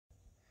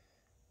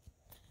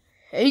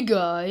Hey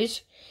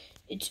guys,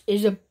 it's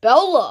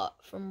Isabella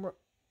from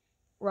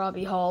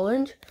Robbie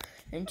Holland,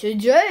 and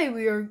today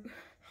we are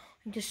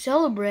going to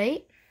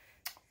celebrate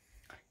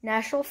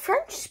National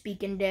French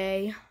Speaking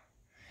Day.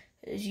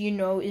 As you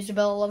know,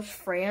 Isabella loves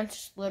France.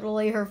 It's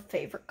literally her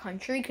favorite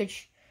country because,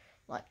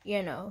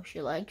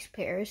 she likes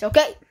Paris.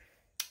 Okay,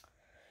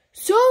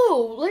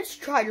 so let's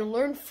try to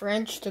learn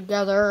French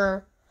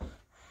together.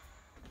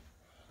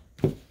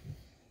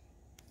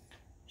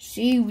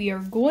 See, we are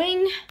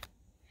going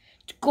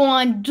to go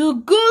on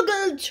to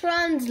Google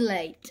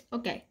Translate.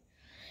 Okay,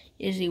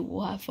 Izzy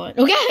will have fun.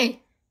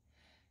 Okay.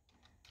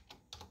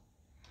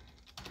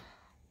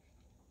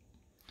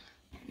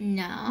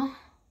 Now.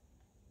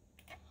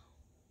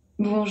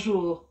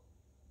 Bonjour.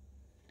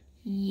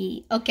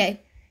 Yeah.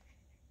 Okay.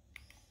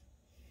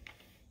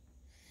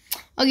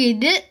 Okay,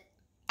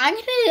 I'm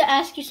going to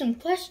ask you some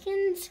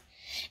questions,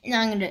 and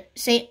I'm going to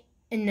say,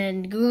 and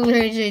then Google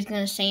Translate is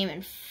going to say them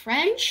in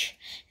French,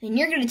 and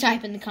you're going to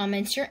type in the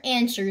comments your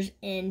answers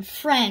in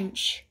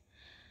French.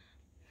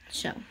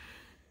 So.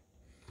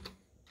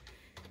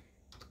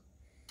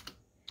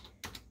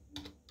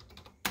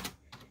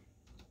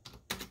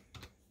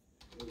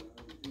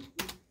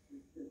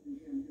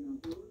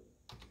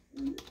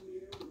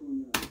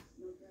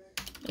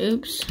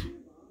 Oops.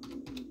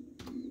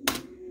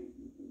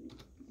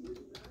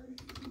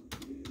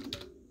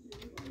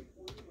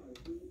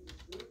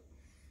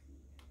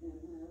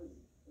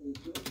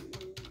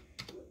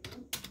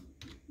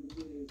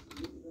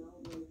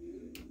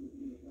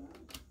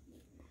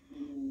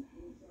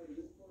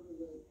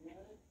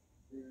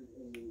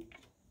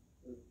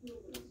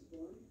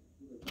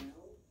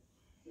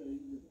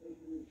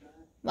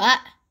 What?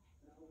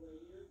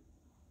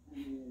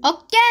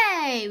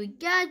 Okay, we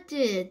got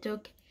it.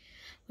 Okay.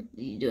 What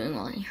are you doing,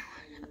 Molly?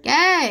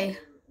 Okay.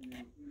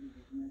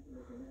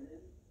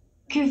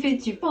 Que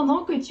fais-tu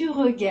pendant que tu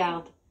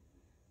regardes?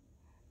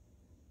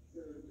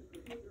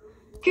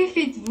 Que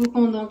faites-vous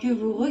pendant que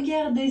vous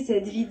regardez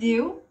cette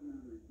vidéo?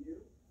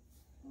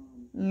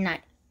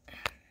 Nice.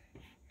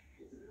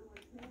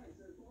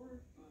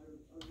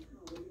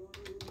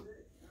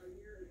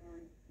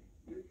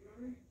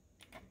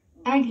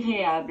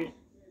 Agréable.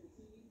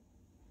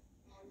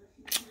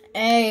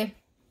 Hey.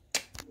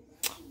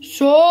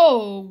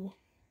 So,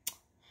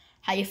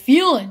 how you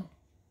feeling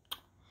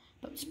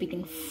about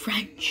speaking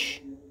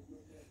French?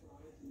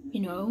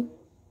 You know,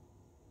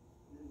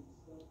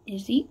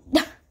 Izzy?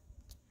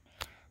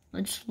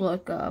 Let's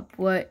look up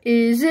what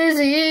is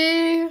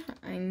Izzy.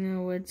 I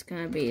know what it's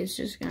gonna be. It's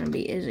just gonna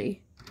be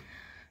Izzy.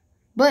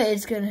 But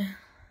it's gonna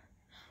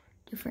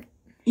different.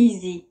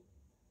 Easy.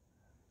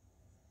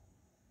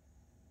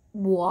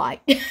 Why?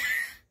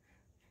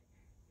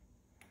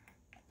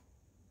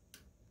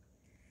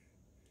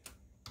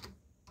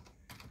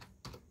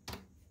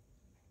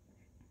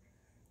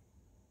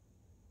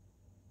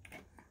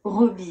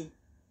 Robbie.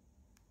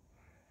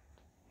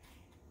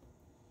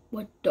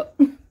 What the?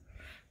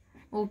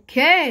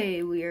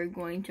 Okay, we are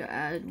going to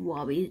add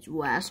Robbie's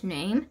last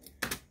name.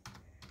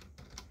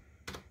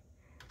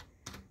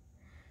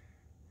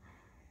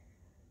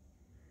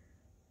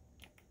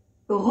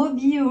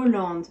 Robbie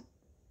Holland.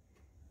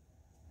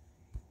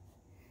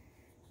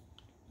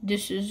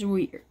 This is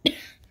weird.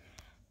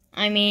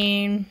 I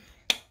mean,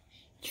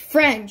 it's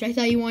French. I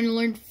thought you wanted to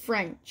learn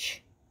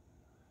French.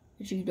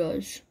 As he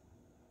does.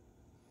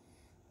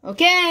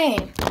 Okay.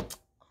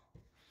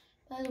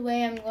 By the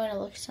way, I'm going to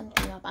look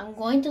something up. I'm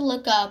going to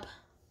look up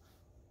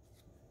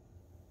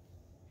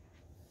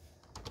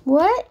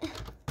what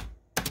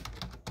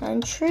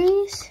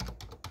countries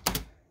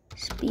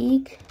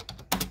speak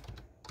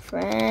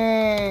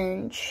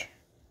French.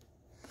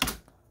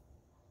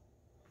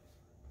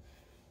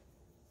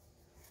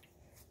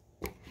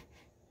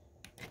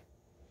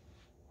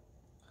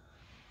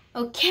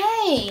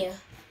 Okay.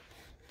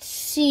 Let's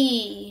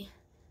see.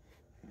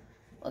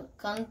 What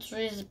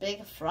countries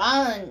speak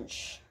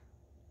French?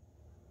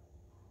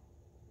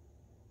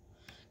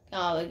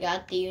 Oh, we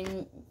got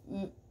the.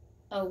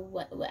 Oh,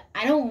 what?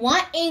 I don't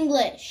want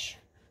English.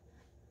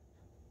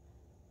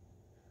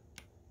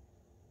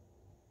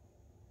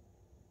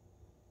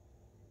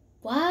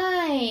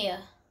 Why?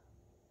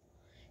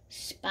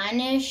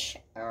 Spanish,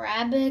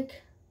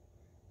 Arabic.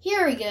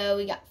 Here we go.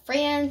 We got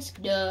France,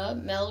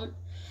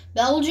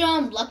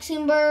 Belgium,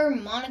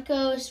 Luxembourg,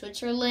 Monaco,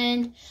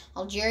 Switzerland,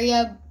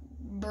 Algeria,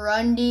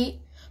 Burundi,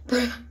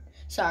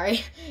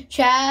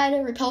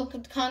 Chad, Republic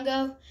of the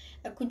Congo,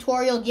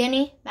 Equatorial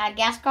Guinea,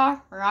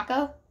 Madagascar,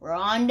 Morocco,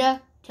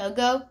 Rwanda,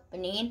 Togo,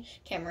 Benin,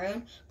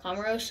 Cameroon,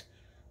 Comoros,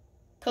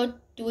 Cote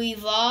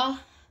d'Ivoire,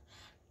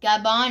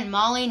 Gabon,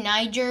 Mali,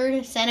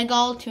 Niger,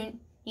 Senegal,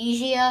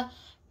 Tunisia,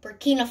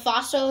 Burkina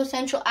Faso,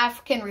 Central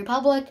African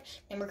Republic,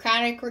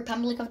 Democratic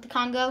Republic of the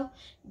Congo,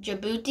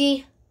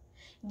 Djibouti,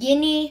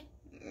 Guinea,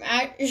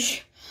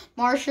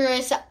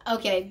 Mauritius,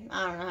 okay,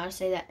 I don't know how to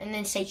say that, and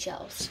then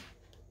Seychelles.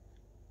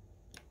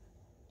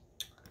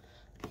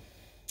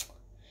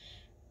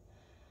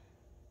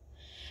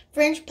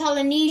 French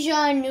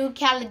Polynesia, New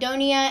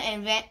Caledonia,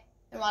 and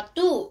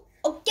Vanuatu.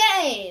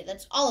 Okay,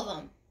 that's all of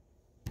them.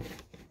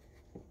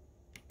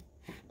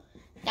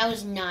 That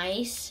was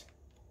nice.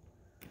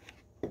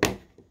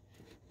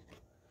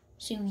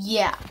 So,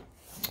 yeah.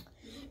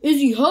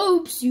 Izzy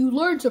hopes you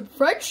learned some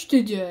French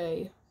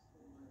today.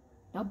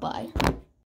 Now, bye.